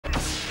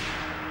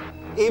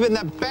Even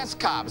the best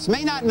cops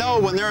may not know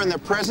when they're in the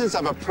presence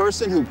of a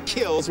person who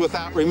kills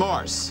without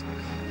remorse.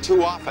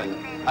 Too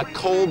often, a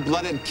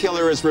cold-blooded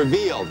killer is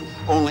revealed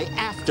only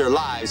after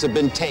lives have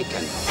been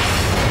taken.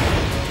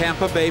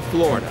 Tampa Bay,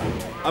 Florida.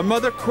 A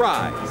mother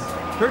cries.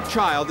 Her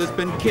child has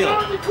been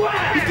killed,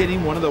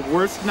 beginning one of the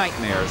worst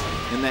nightmares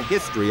in the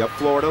history of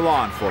Florida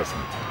law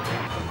enforcement.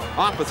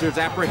 Officers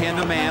apprehend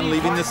a man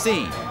leaving the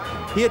scene.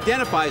 He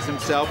identifies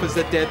himself as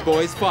the dead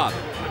boy's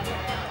father.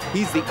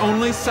 He's the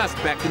only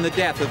suspect in the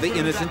death of the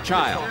innocent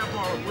child.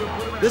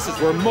 This is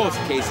where most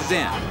cases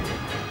end.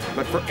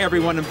 But for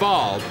everyone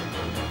involved,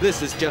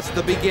 this is just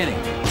the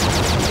beginning.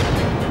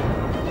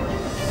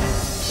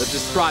 The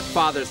distraught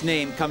father's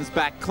name comes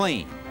back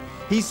clean.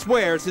 He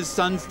swears his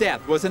son's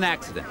death was an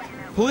accident.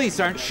 Police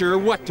aren't sure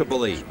what to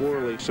believe.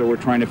 So we're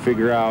trying to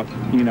figure out,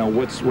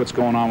 what's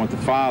going on with the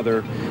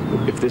father,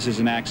 if this is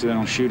an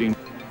accidental shooting.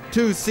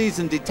 2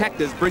 seasoned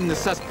detectives bring the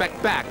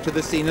suspect back to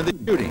the scene of the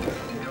shooting.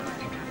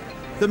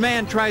 The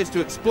man tries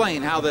to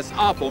explain how this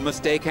awful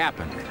mistake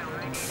happened.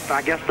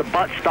 I guess the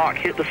buttstock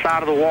hit the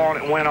side of the wall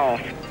and it went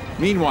off.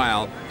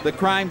 Meanwhile, the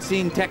crime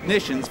scene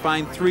technicians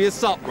find 3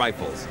 assault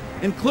rifles,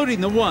 including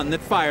the one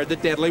that fired the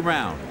deadly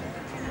round.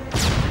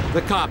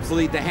 The cops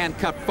lead the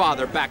handcuffed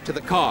father back to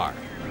the car.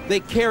 They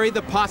carry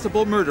the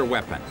possible murder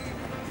weapon.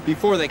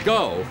 Before they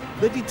go,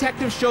 the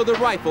detectives show the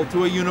rifle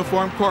to a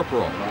uniformed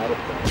corporal.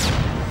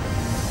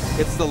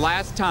 It's the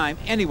last time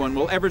anyone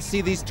will ever see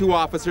these 2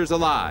 officers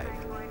alive.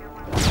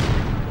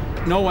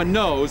 No one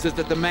knows is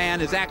that the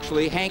man is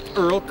actually Hank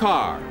Earl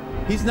Carr.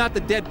 He's not the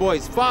dead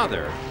boy's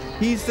father,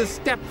 he's the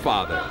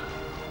stepfather.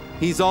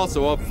 He's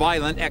also a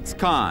violent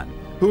ex-con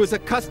who is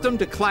accustomed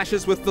to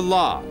clashes with the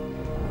law.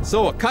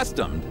 So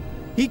accustomed,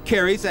 he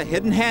carries a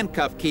hidden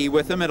handcuff key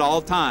with him at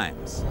all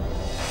times.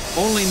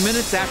 Only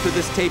minutes after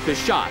this tape is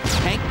shot,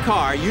 Hank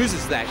Carr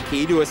uses that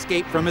key to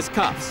escape from his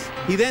cuffs.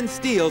 He then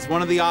steals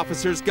one of the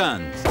officers'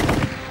 guns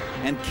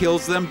and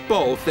kills them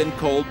both in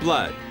cold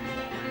blood.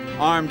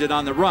 Armed and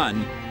on the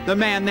run, the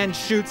man then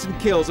shoots and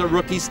kills a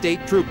rookie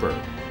state trooper.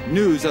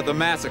 News of the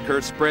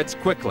massacre spreads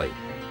quickly.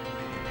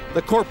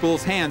 The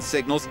corporal's hand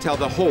signals tell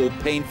the whole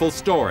painful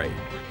story.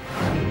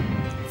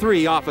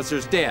 3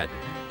 officers dead.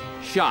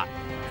 Shot.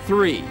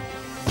 3.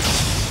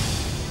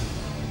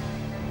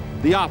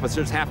 The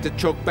officers have to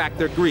choke back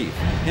their grief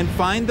and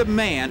find the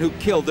man who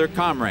killed their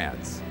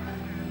comrades.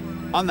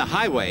 On the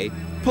highway,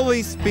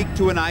 police speak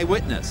to an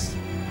eyewitness.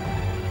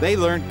 They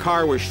learn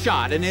Carr was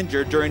shot and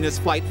injured during his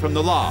flight from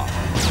the law.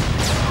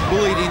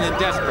 Bleeding and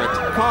desperate,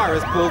 Carr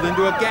is pulled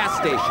into a gas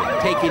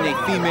station, taking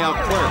a female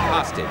clerk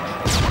hostage.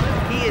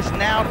 He is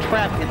now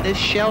trapped in this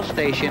shell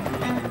station.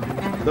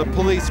 The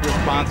police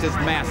response is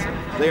massive.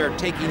 They are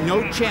taking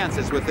no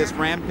chances with this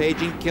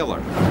rampaging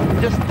killer.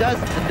 Just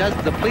dozens and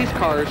dozens of police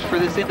cars for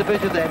this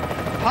individual that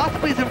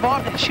possibly is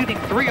involved in shooting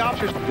 3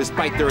 officers.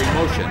 Despite their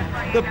emotion,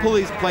 the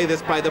police play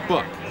this by the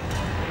book.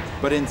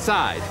 But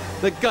inside,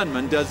 the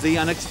gunman does the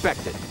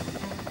unexpected.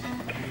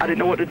 I didn't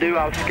know what to do.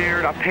 I was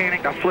scared. I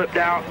panicked. I flipped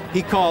out.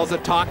 He calls a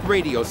talk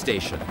radio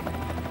station.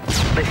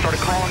 They started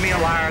calling me a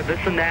liar, this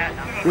and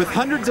that. With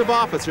hundreds of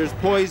officers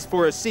poised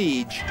for a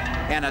siege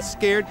and a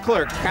scared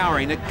clerk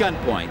cowering at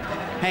gunpoint,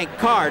 Hank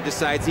Carr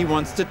decides he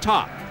wants to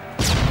talk.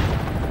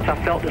 I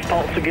felt his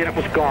pulse again. It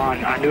was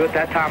gone. I knew at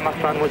that time my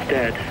son was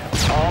dead.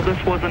 All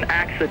this was an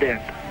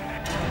accident.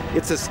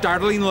 It's a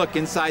startling look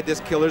inside this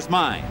killer's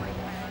mind.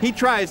 He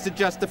tries to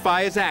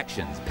justify his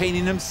actions,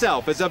 painting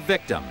himself as a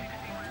victim.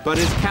 But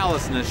his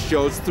callousness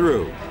shows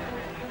through.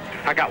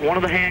 I got one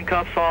of the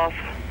handcuffs off.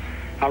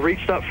 I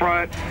reached up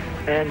front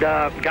and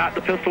got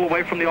the pistol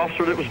away from the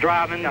officer that was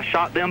driving. I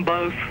shot them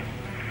both.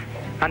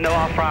 I know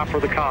I'll fry for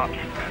the cops.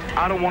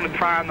 I don't want to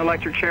cry in the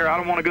electric chair. I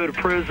don't want to go to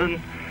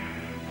prison.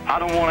 I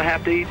don't want to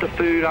have to eat the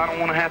food. I don't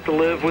want to have to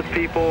live with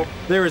people.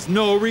 There is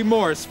no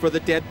remorse for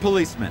the dead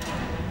policeman,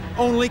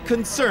 only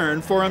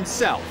concern for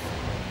himself.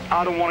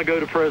 I don't want to go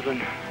to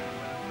prison.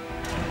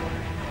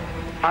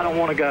 I don't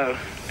want to go.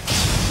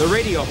 The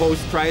radio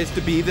host tries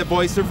to be the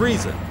voice of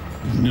reason.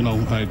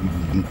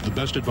 The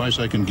best advice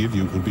I can give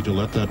you would be to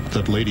let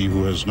that lady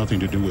who has nothing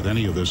to do with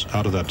any of this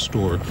out of that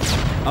store.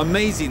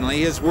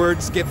 Amazingly, his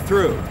words get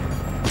through.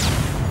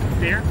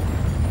 There?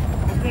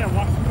 Over there,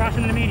 walk across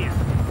into the median.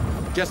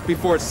 Just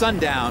before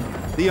sundown,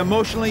 the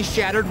emotionally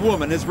shattered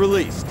woman is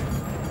released.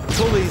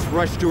 Police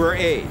rush to her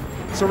aid.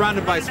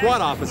 Surrounded by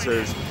SWAT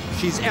officers,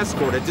 she's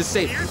escorted to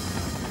safety.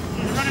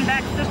 He's running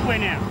back this way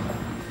now.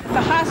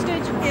 The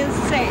hostage is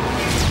safe.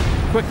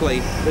 Quickly,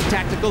 the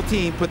tactical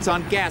team puts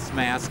on gas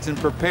masks and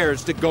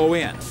prepares to go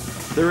in.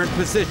 They're in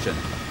position.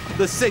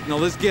 The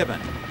signal is given.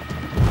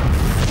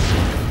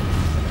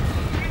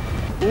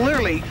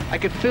 Literally, I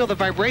could feel the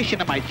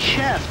vibration in my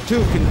chest.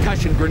 2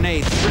 concussion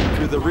grenades rip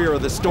through the rear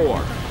of the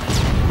store.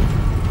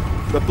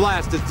 The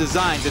blast is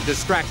designed to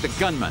distract the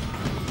gunman.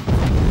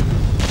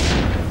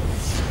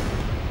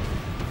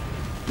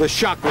 The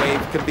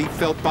shockwave can be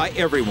felt by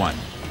everyone.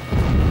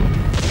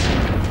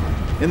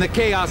 In the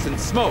chaos and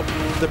smoke,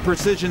 the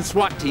precision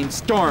SWAT team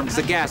storms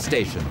the gas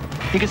station.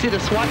 You can see the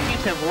SWAT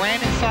teams have ran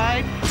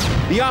inside.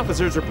 The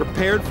officers are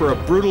prepared for a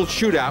brutal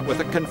shootout with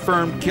a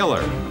confirmed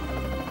killer.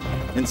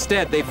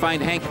 Instead, they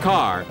find Hank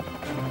Carr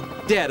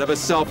dead of a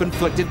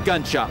self-inflicted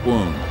gunshot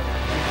wound.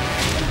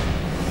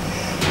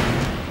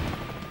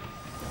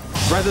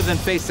 Rather than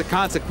face the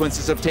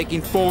consequences of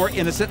taking 4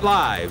 innocent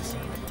lives,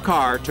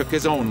 Carr took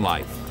his own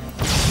life.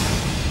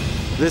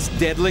 This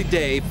deadly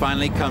day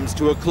finally comes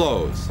to a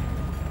close.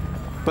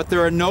 But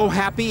there are no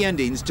happy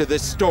endings to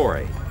this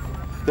story.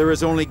 There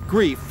is only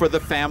grief for the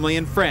family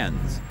and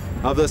friends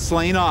of the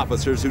slain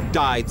officers who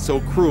died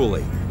so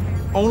cruelly.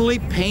 Only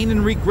pain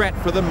and regret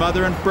for the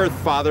mother and birth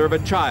father of a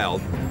child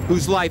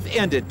whose life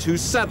ended too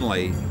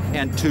suddenly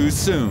and too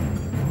soon.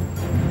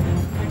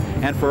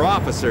 And for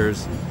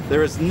officers,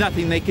 there is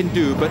nothing they can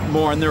do but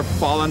mourn their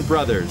fallen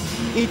brothers,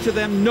 each of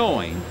them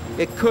knowing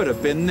it could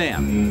have been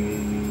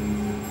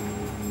them.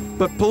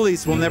 But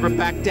police will never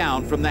back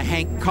down from the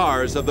Hank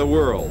Carrs of the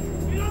world.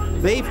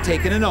 They've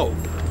taken an oath.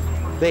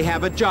 They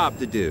have a job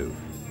to do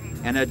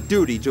and a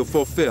duty to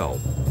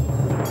fulfill.